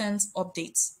constant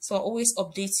updates. So I always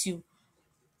update you.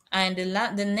 And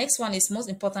the next one is most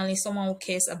importantly someone who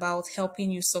cares about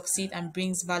helping you succeed and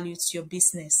brings value to your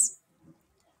business.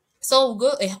 So we'll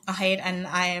go ahead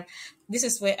and this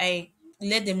is where I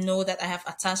let them know that I have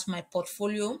attached my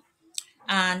portfolio.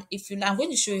 And if you, I'm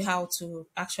going to show you how to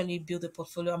actually build a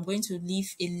portfolio. I'm going to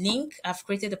leave a link. I've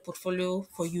created a portfolio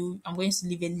for you. I'm going to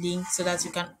leave a link so that you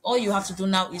can. All you have to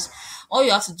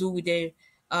do with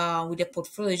the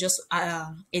portfolio is just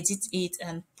edit it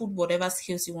and put whatever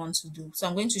skills you want to do. So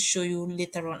I'm going to show you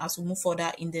later on as we move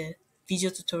further in the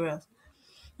video tutorial.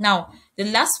 Now, the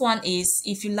last one is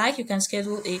if you like, you can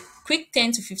schedule a quick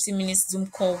 10 to 15 minutes Zoom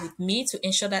call with me to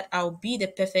ensure that I'll be the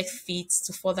perfect fit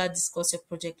to further discuss your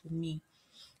project with me.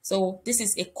 So this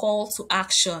is a call to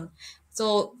action.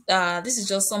 So this is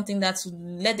just something that to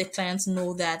let the client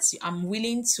know that I'm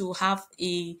willing to have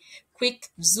a quick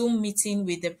Zoom meeting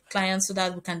with the client so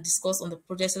that we can discuss on the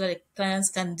project, so that the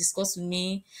clients can discuss with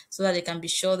me, so that they can be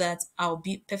sure that I'll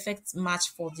be perfect match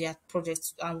for their project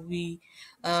and we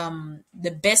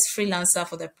the best freelancer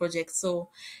for their project. So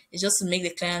it's just to make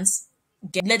the clients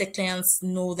let the clients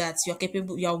know that you're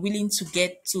capable, you're willing to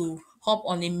get to hop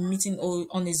on a meeting or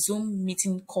on a Zoom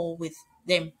meeting call with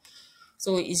them.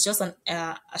 So it's just an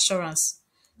assurance.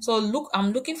 So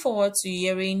I'm looking forward to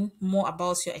hearing more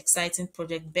about your exciting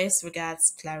project. Best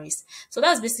regards, Clarice. So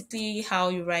that's basically how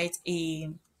you write a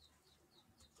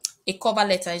cover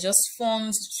letter. It's just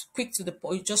fun, quick to the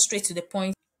point, just straight to the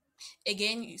point.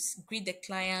 Again, you greet the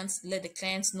clients, let the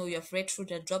clients know you have read through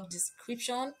the job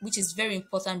description, which is very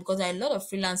important because there are a lot of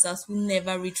freelancers who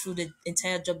never read through the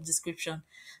entire job description.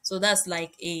 So that's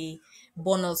like a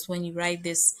bonus when you write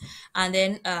this. And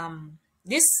then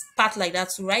this part like that,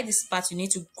 to write this part, you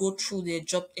need to go through the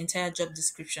entire job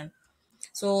description.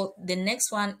 So the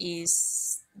next one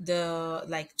is the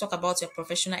like talk about your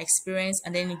professional experience,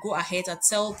 and then you go ahead and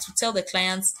tell the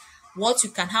clients what you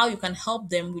can how you can help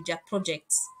them with their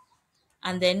projects.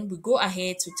 And then we go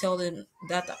ahead to tell them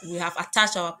that we have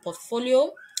attached our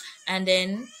portfolio, and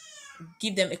then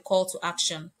give them a call to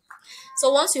action.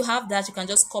 So once you have that, you can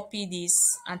just copy this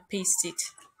and paste it.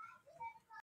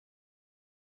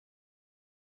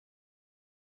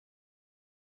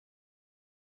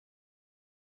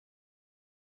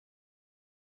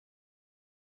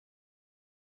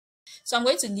 So I'm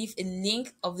going to leave a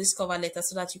link of this cover letter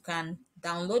so that you can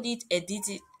download it, edit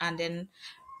it, and then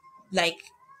like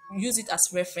use it as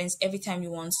reference every time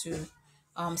you want to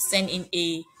send in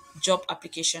a job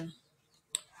application.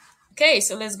 Okay,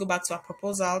 so let's go back to our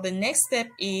proposal. The next step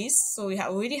is, so we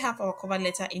already have our cover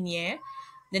letter in here.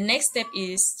 The next step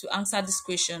is to answer this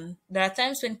question. There are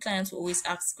times when clients will always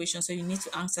ask questions, so you need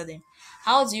to answer them.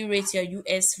 How do you rate your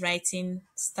US writing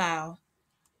style?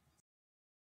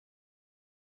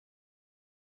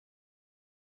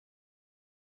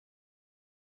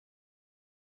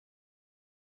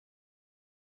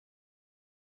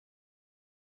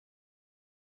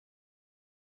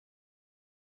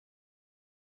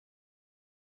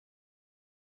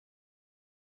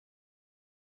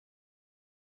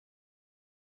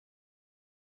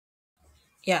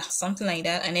 Yeah, something like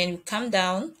that. And then you come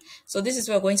down. So this is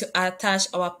where we're going to attach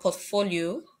our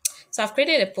portfolio. So I've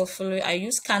created a portfolio. I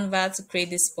use Canva to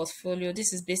create this portfolio.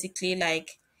 This is basically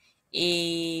like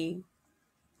a,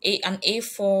 an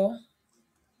A4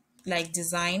 like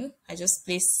design. I just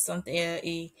placed something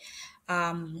a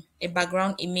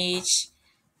background image,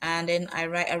 and then I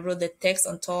wrote the text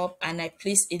on top, and I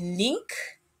placed a link.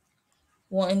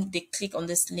 When they click on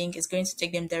this link, it's going to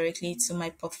take them directly to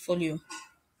my portfolio.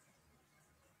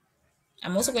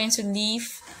 I'm also going to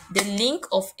leave the link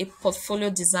of a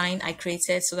portfolio design I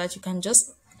created so that you can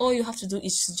just, all you have to do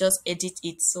is to just edit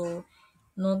it. So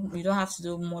no, you don't have to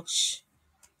do much.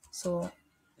 So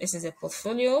this is a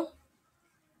portfolio.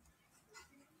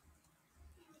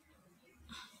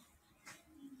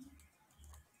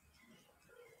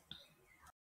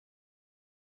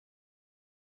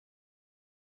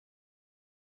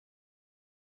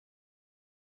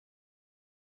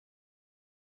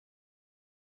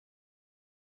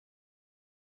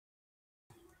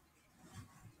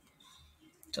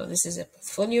 So this is a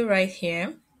portfolio right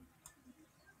here.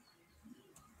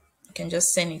 You can just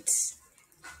send it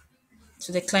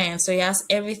to the client. So he has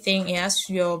everything. He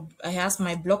has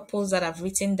my blog posts that I've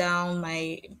written down,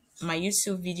 my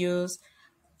YouTube videos,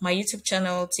 my YouTube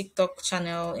channel, TikTok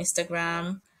channel,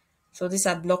 Instagram. So these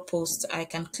are blog posts. I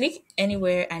can click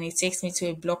anywhere and it takes me to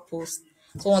a blog post.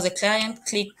 So once the client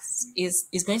clicks,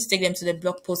 is going to take them to the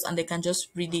blog post and they can just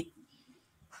read it.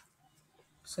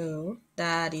 So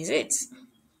that is it.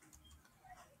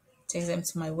 Takes them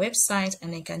to my website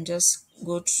and they can just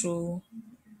go through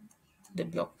the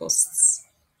blog posts.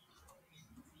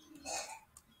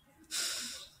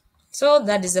 So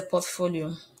that is a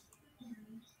portfolio.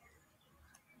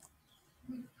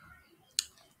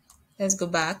 Let's go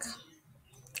back.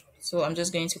 So I'm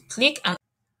just going to click and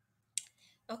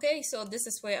okay, so this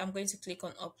is where I'm going to click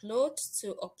on upload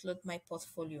to upload my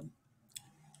portfolio.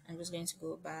 I'm just going to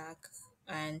go back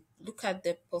and look at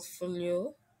the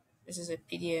portfolio. This is a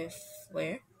PDF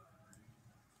where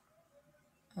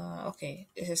okay,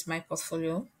 this is my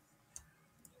portfolio.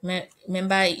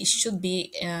 Remember, it should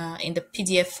be in the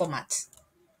PDF format.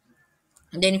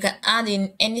 And then you can add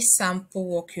in any sample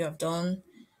work you have done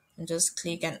and just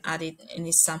click and add it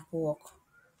any sample work.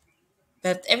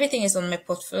 But everything is on my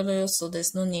portfolio, so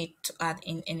there's no need to add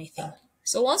in anything.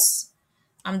 So once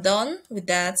I'm done with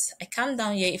that, I come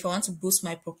down here. If I want to boost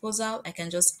my proposal, I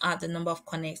can just add the number of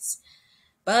connects.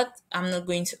 But I'm not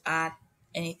going to add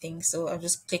anything. So I'll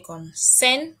just click on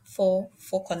send for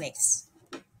connects.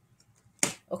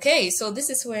 Okay, so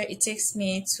this is where it takes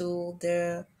me to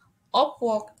the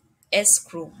Upwork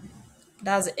escrow.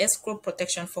 That's the escrow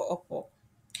protection for Upwork.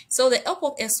 So the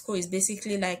Upwork escrow is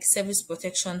basically like service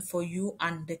protection for you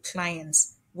and the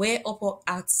clients, where Upwork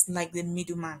acts like the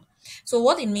middleman. So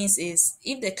what it means is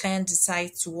if the client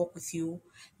decides to work with you,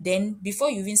 then before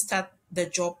you even start the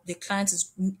job, the client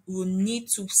will need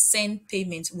to send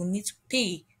payment, will need to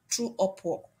pay through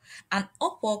Upwork. And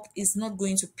Upwork is not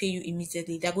going to pay you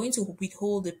immediately. They're going to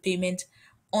withhold the payment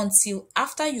until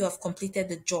after you have completed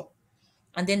the job,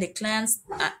 and then the clients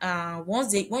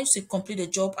once you complete the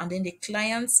job and then the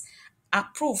clients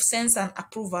sends an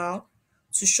approval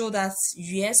to show that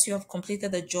yes, you have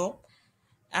completed the job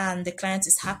and the client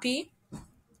is happy.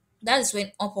 That is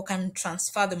when Upwork can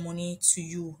transfer the money to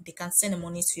you. They can send the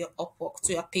money to your Upwork,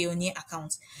 to your Payoneer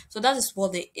account. So that is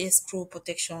what the escrow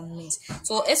protection means.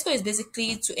 So escrow is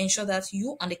basically to ensure that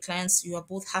you and the clients, you are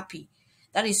both happy.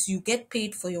 That is, you get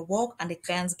paid for your work and the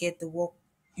clients get the work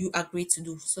you agreed to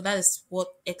do. So that is what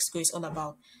escrow is all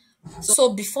about.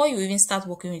 So before you even start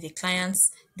working with the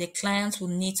clients will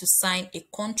need to sign a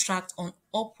contract on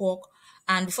Upwork.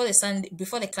 And before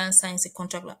the client signs a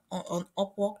contract on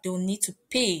Upwork, they will need to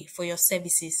pay for your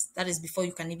services. That is before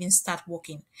you can even start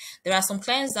working. There are some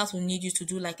clients that will need you to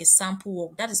do like a sample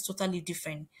work. That is totally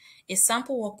different. A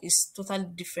sample work is totally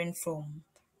different from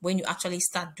when you actually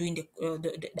start doing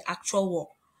the actual work.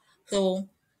 So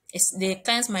the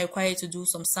clients might require you to do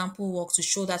some sample work to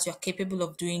show that you're capable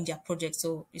of doing their project.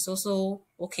 So it's also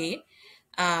okay.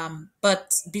 But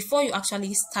before you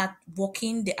actually start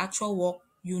working the actual work,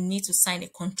 you need to sign a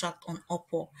contract on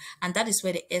Upwork, and that is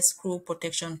where the escrow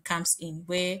protection comes in,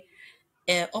 where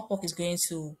Upwork is going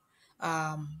to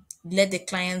let the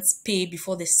clients pay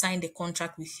before they sign the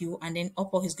contract with you, and then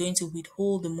Upwork is going to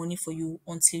withhold the money for you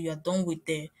until you are done with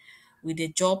the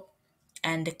job,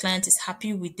 and the client is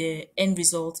happy with the end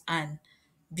result, and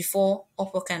before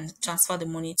Upwork can transfer the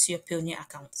money to your Payoneer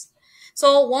account.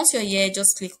 So once you're here,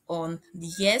 just click on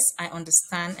the yes, I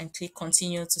understand, and click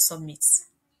continue to submit.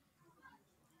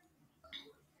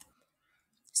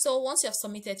 So once you have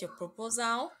submitted your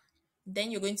proposal,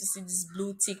 then you're going to see this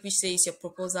blue tick which says your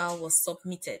proposal was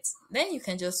submitted. Then you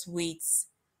can just wait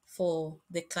for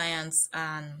the clients,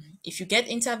 and if you get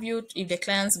interviewed, if the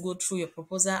clients go through your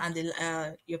proposal and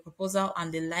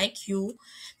they like you,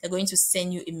 they're going to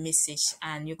send you a message,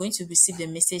 and you're going to receive the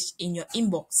message in your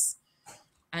inbox,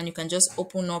 and you can just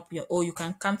open up your, or you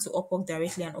can come to Upwork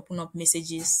directly and open up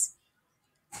messages,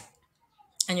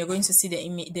 and you're going to see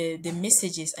the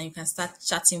messages, and you can start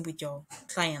chatting with your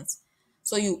clients.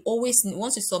 So you always,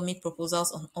 once you submit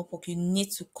proposals on Upwork, you need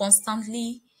to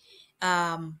constantly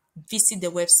visit the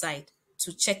website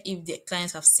to check if the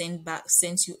clients have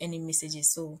sent you any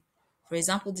messages. So for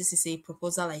example, this is a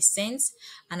proposal I sent,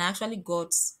 and I actually got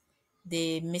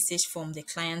the message from the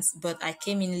clients, but I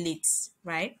came in late,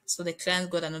 right? So the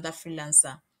client got another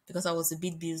freelancer because I was a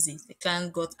bit busy. The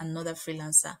client got another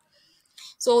freelancer.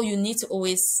 So you need to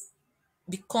always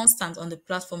be constant on the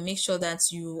platform. Make sure that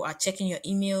you are checking your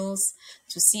emails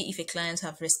to see if a client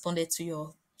have responded to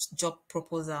your job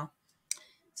proposal.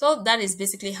 So that is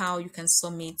basically how you can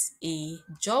submit a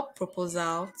job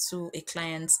proposal to a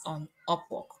client on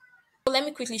Upwork. So let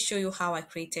me quickly show you how I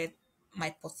created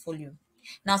my portfolio.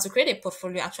 Now, to create a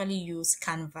portfolio, actually use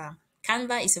Canva.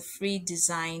 Canva is a free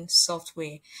design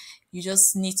software. You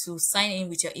just need to sign in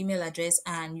with your email address,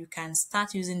 and you can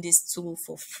start using this tool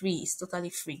for free. It's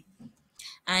totally free.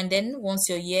 And then once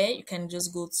you're here, you can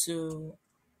just go to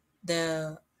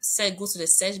the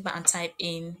search bar and type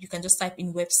in, you can just type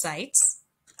in websites,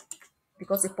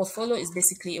 because a portfolio is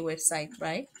basically a website,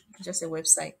 right? Just a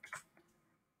website.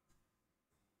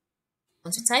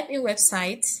 Once you type in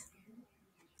website,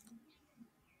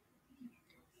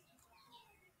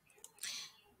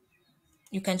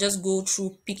 you can just go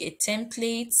through, pick a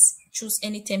template, choose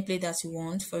any template that you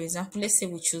want. For example, let's say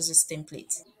we choose this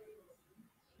template.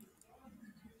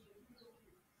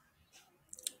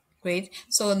 Great.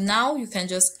 So now you can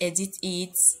just edit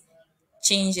it,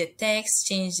 change the text,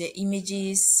 change the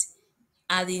images,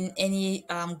 add in any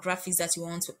graphics that you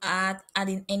want to add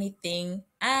in anything,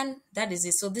 and that is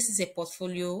it. So this is a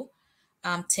portfolio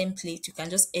template. You can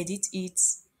just edit it,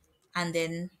 and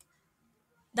then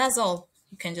that's all.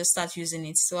 You can just start using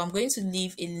it. So I'm going to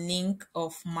leave a link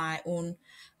of my own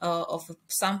of a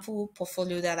sample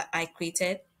portfolio that I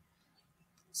created,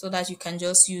 so that you can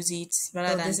just use it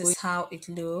rather than this is how it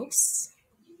looks.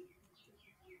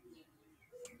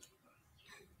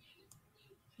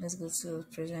 Let's go to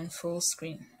present full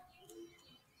screen.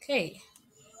 Okay,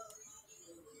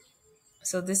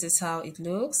 so this is how it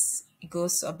looks. It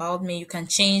goes about me. You can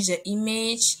change the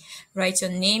image, write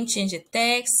your name, change the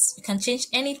text. You can change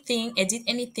anything, edit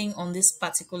anything on this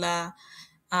particular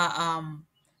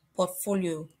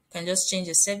portfolio. You can just change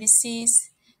your services,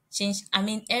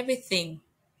 everything.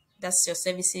 That's your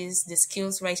services, the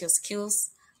skills, write your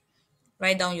skills,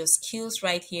 write down your skills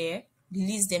right here,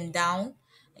 list them down,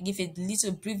 give a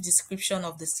little brief description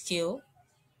of the skill.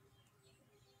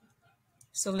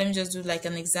 So let me just do like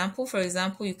an example. For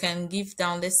example, you can give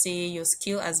down, let's say, your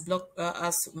skill as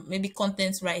as maybe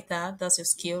content writer. That's your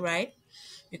skill, right?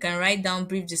 You can write down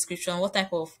brief description. What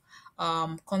type of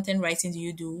content writing do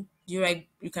you do? Do you write?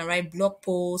 You can write blog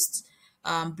posts,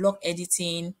 blog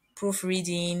editing,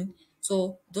 proofreading.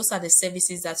 So those are the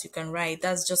services that you can write.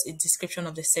 That's just a description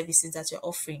of the services that you're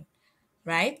offering,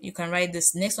 right? You can write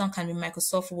this. Next one can be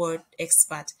Microsoft Word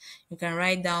expert. You can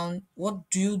write down, what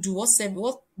do you do? What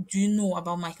do you know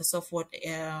about Microsoft Word?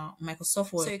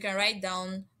 Microsoft Word. So you can write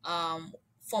down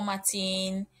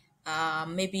formatting,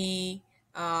 maybe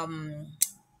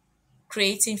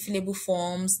creating fillable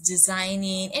forms,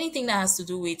 designing, anything that has to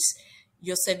do with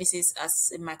your services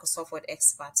as a Microsoft Word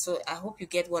expert. So I hope you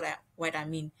get what I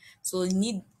mean. So you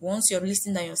need, once you're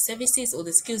listing down your services or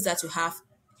the skills that you have,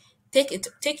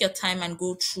 take your time and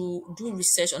go through, do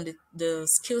research on the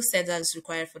skill set that is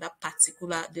required for that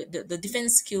particular, the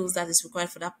different skills that is required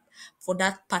for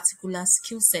that particular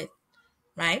skill set,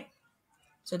 right?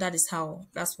 So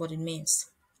that's what it means.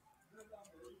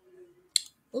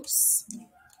 Oops.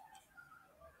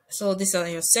 So these are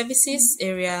your services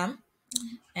area.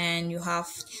 And you have,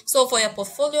 so for your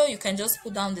portfolio, you can just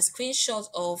put down the screenshot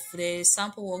of the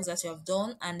sample works that you have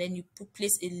done, and then you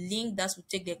place a link that will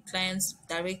take the clients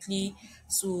directly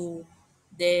to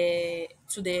the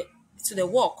to the to the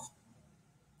work.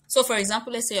 So for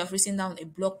example, let's say you have written down a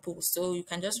blog post, so you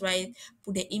can just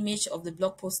put the image of the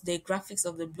blog post, the graphics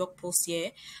of the blog post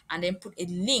here, and then put a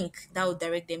link that will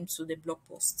direct them to the blog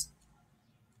post.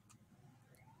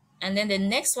 And then the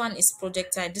next one is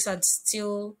project type. These are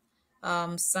still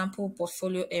sample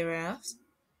portfolio areas.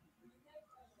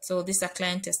 So these are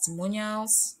client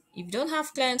testimonials. If you don't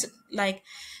have client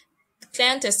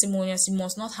testimonials, you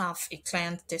must not have a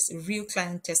real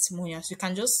client testimonials. You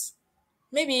can just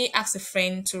maybe ask a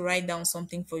friend to write down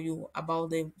something for you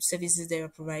about the services they are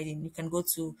providing. You can go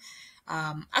to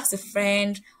ask a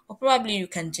friend, or probably you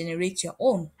can generate your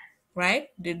own, right?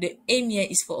 The aim here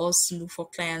is for us to look for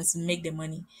clients, make the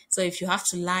money. So if you have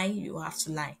to lie, you have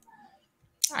to lie.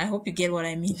 I hope you get what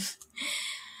I mean.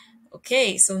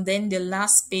 Okay, so then the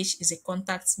last page is a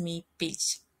contact me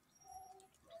page.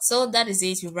 So that is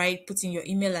it. You put in your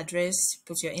email address,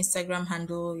 put your Instagram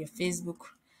handle, your Facebook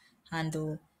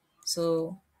handle.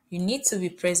 So you need to be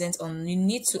present you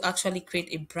need to actually create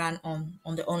a brand on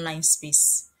the online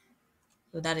space.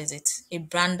 So that is it. A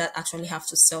brand that actually have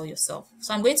to sell yourself.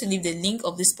 So I'm going to leave the link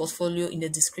of this portfolio in the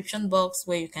description box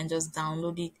where you can just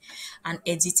download it and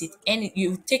edit it. And it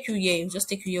will take you here. It will just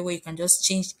take you here where you can just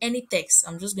change any text.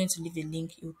 I'm just going to leave the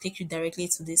link. It will take you directly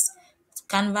to this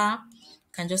Canva.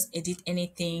 You can just edit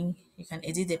anything. You can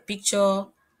edit the picture.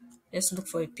 Let's look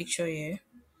for a picture here.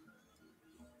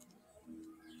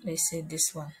 Let's say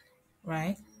this one,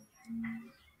 right?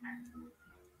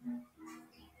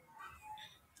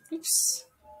 Oops.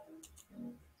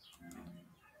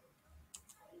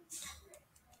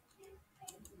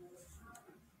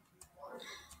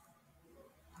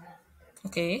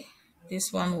 Okay,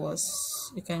 this one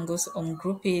was, you can go to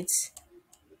ungroup it,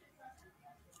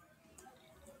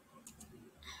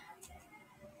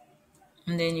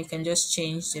 and then you can just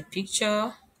change the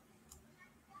picture.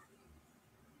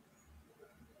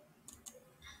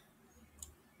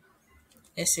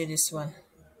 Let's say this one,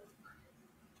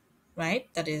 right?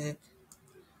 That is it.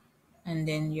 And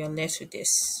then you're left with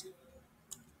this.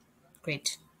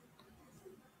 Great.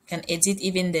 You can edit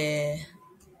even the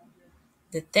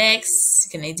text.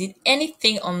 You can edit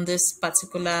anything on this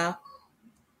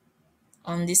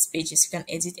on these pages. You can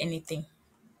edit anything.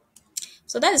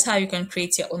 So that is how you can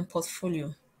create your own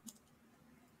portfolio.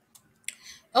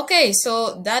 Okay,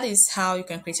 so that is how you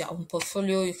can create your own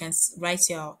portfolio. You can write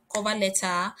your cover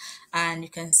letter, and you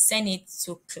can send it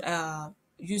to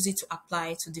use it to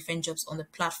apply to different jobs on the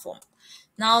platform.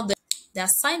 Now, the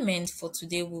assignment for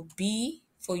today will be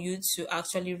for you to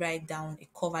actually write down a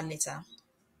cover letter.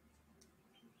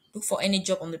 Look for any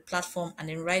job on the platform and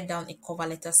then write down a cover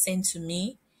letter, send to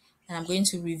me, and I'm going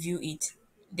to review it.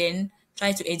 Then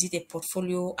try to edit a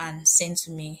portfolio and send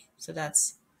to me so that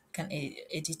can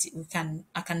edit it.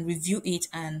 I can review it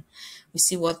and we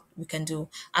see what we can do.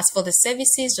 As for the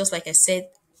services, just like I said,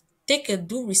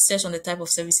 do research on the type of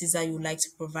services that you would like to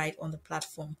provide on the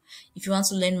platform. If you want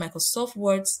to learn Microsoft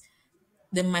Words,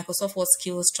 the Microsoft Word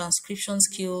skills, transcription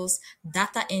skills,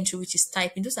 data entry, which is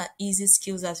typing. Those are easy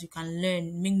skills that you can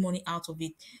learn, make money out of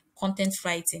it. Content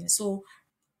writing. So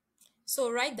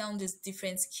write down these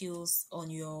different skills on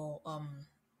your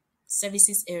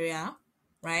services area,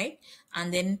 right?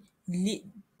 And then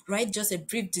write just a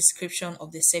brief description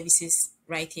of the services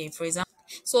right here. For example,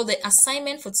 so the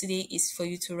assignment for today is for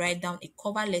you to write down a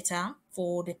cover letter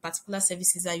for the particular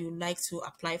services that you like to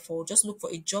apply for. Just look for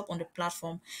a job on the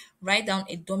platform, write down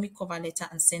a dummy cover letter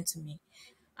and send to me.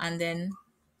 And then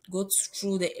go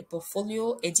through the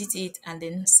portfolio, edit it, and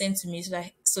then send to me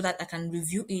so that I can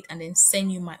review it and then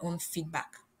send you my own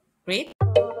feedback. Great.